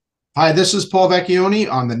Hi, this is Paul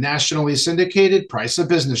Vecchione on the nationally syndicated Price of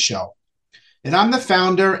Business show. And I'm the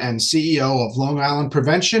founder and CEO of Long Island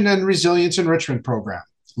Prevention and Resilience Enrichment Program,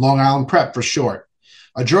 Long Island PrEP for short,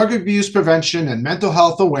 a drug abuse prevention and mental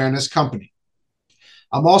health awareness company.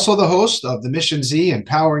 I'm also the host of the Mission Z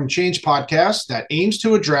Empowering Change podcast that aims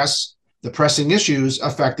to address the pressing issues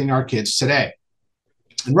affecting our kids today.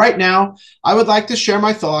 And right now, I would like to share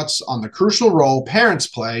my thoughts on the crucial role parents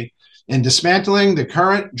play in dismantling the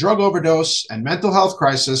current drug overdose and mental health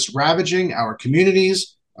crisis ravaging our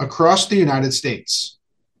communities across the United States.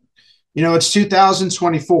 It's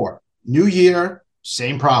 2024, new year,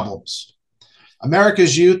 same problems.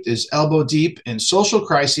 America's youth is elbow deep in social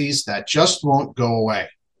crises that just won't go away.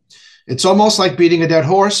 It's almost like beating a dead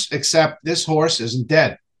horse, except this horse isn't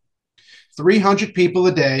dead. 300 people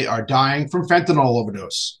a day are dying from fentanyl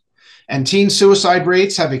overdose, and teen suicide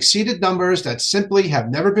rates have exceeded numbers that simply have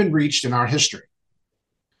never been reached in our history.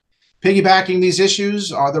 Piggybacking these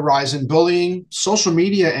issues are the rise in bullying, social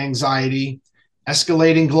media anxiety,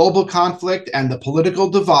 escalating global conflict, and the political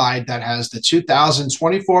divide that has the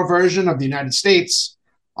 2024 version of the United States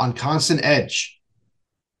on constant edge.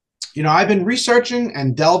 I've been researching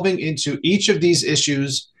and delving into each of these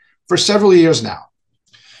issues for several years now.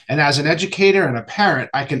 And as an educator and a parent,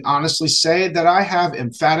 I can honestly say that I have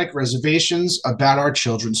emphatic reservations about our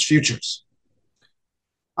children's futures.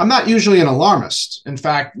 I'm not usually an alarmist. In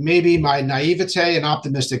fact, maybe my naivete and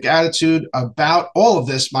optimistic attitude about all of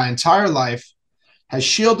this my entire life has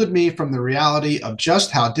shielded me from the reality of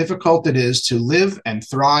just how difficult it is to live and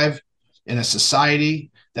thrive in a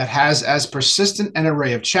society that has as persistent an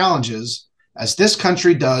array of challenges as this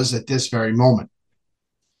country does at this very moment.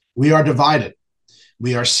 We are divided.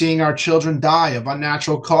 We are seeing our children die of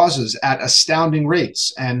unnatural causes at astounding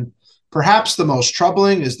rates. And perhaps the most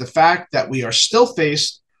troubling is the fact that we are still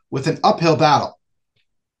faced with an uphill battle.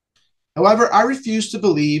 However, I refuse to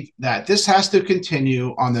believe that this has to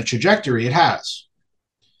continue on the trajectory it has.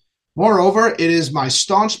 Moreover, it is my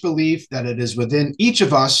staunch belief that it is within each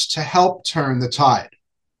of us to help turn the tide.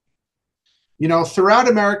 Throughout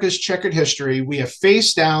America's checkered history, we have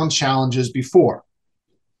faced down challenges before.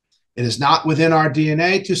 It is not within our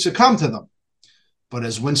DNA to succumb to them. But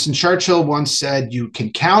as Winston Churchill once said, you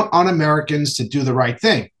can count on Americans to do the right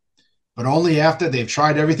thing, but only after they've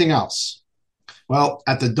tried everything else. Well,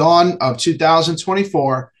 at the dawn of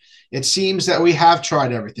 2024, it seems that we have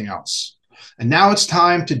tried everything else. And now it's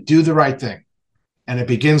time to do the right thing. And it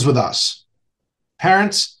begins with us.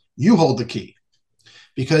 Parents, you hold the key.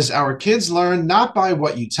 Because our kids learn not by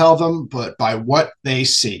what you tell them, but by what they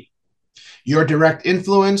see. Your direct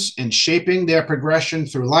influence in shaping their progression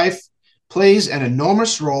through life plays an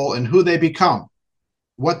enormous role in who they become,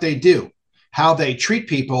 what they do, how they treat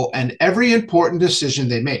people, and every important decision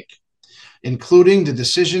they make, including the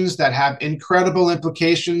decisions that have incredible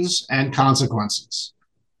implications and consequences.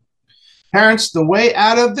 Parents, the way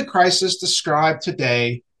out of the crisis described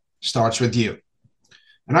today starts with you.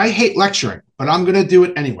 And I hate lecturing, but I'm going to do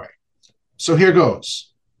it anyway. So here goes.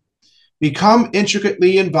 Become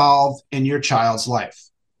intricately involved in your child's life.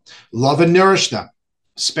 Love and nourish them.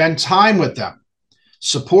 Spend time with them.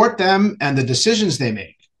 Support them and the decisions they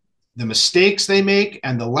make, the mistakes they make,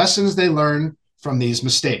 and the lessons they learn from these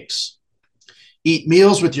mistakes. Eat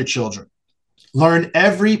meals with your children. Learn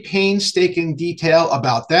every painstaking detail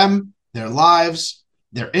about them, their lives,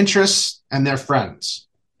 their interests, and their friends.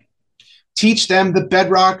 Teach them the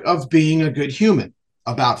bedrock of being a good human,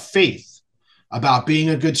 about faith, about being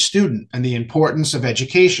a good student and the importance of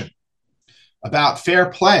education, about fair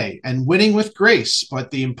play and winning with grace, but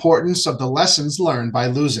the importance of the lessons learned by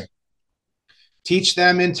losing. Teach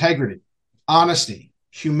them integrity, honesty,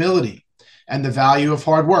 humility, and the value of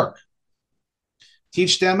hard work.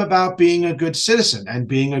 Teach them about being a good citizen and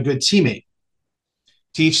being a good teammate.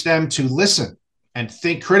 Teach them to listen and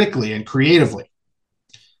think critically and creatively.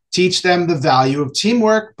 Teach them the value of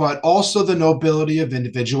teamwork, but also the nobility of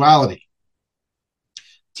individuality.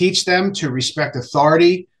 Teach them to respect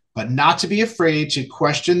authority, but not to be afraid to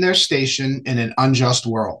question their station in an unjust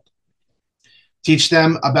world. Teach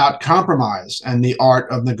them about compromise and the art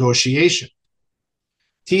of negotiation.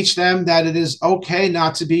 Teach them that it is okay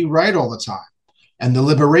not to be right all the time, and the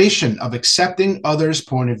liberation of accepting others'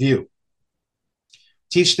 point of view.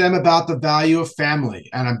 Teach them about the value of family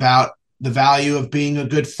and about the value of being a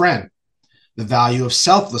good friend, the value of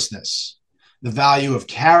selflessness, the value of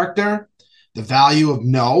character, the value of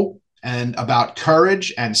no, and about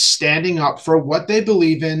courage and standing up for what they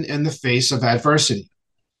believe in the face of adversity.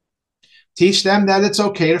 Teach them that it's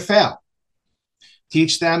okay to fail.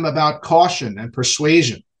 Teach them about caution and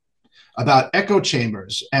persuasion, about echo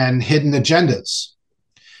chambers and hidden agendas.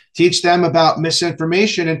 Teach them about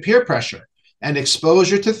misinformation and peer pressure and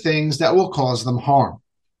exposure to things that will cause them harm.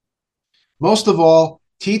 Most of all,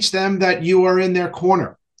 teach them that you are in their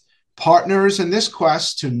corner, partners in this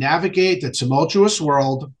quest to navigate the tumultuous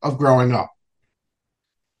world of growing up.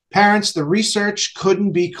 Parents, the research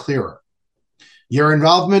couldn't be clearer. Your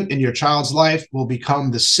involvement in your child's life will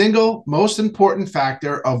become the single most important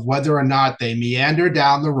factor of whether or not they meander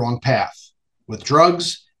down the wrong path with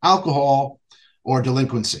drugs, alcohol, or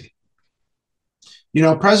delinquency. You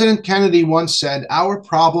know, President Kennedy once said, "Our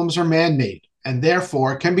problems are man-made and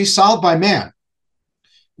therefore can be solved by man."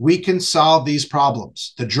 We can solve these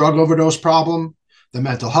problems, the drug overdose problem, the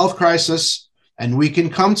mental health crisis, and we can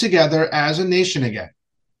come together as a nation again.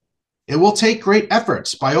 It will take great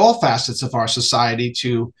efforts by all facets of our society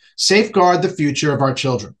to safeguard the future of our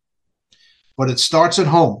children. But it starts at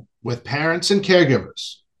home with parents and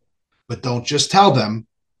caregivers. But don't just tell them,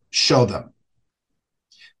 show them.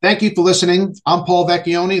 Thank you for listening. I'm Paul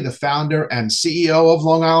Vecchione, the founder and CEO of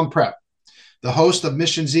Long Island Prep, the host of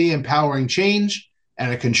Mission Z Empowering Change,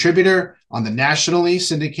 and a contributor on the nationally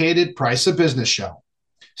syndicated Price of Business show.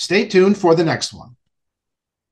 Stay tuned for the next one.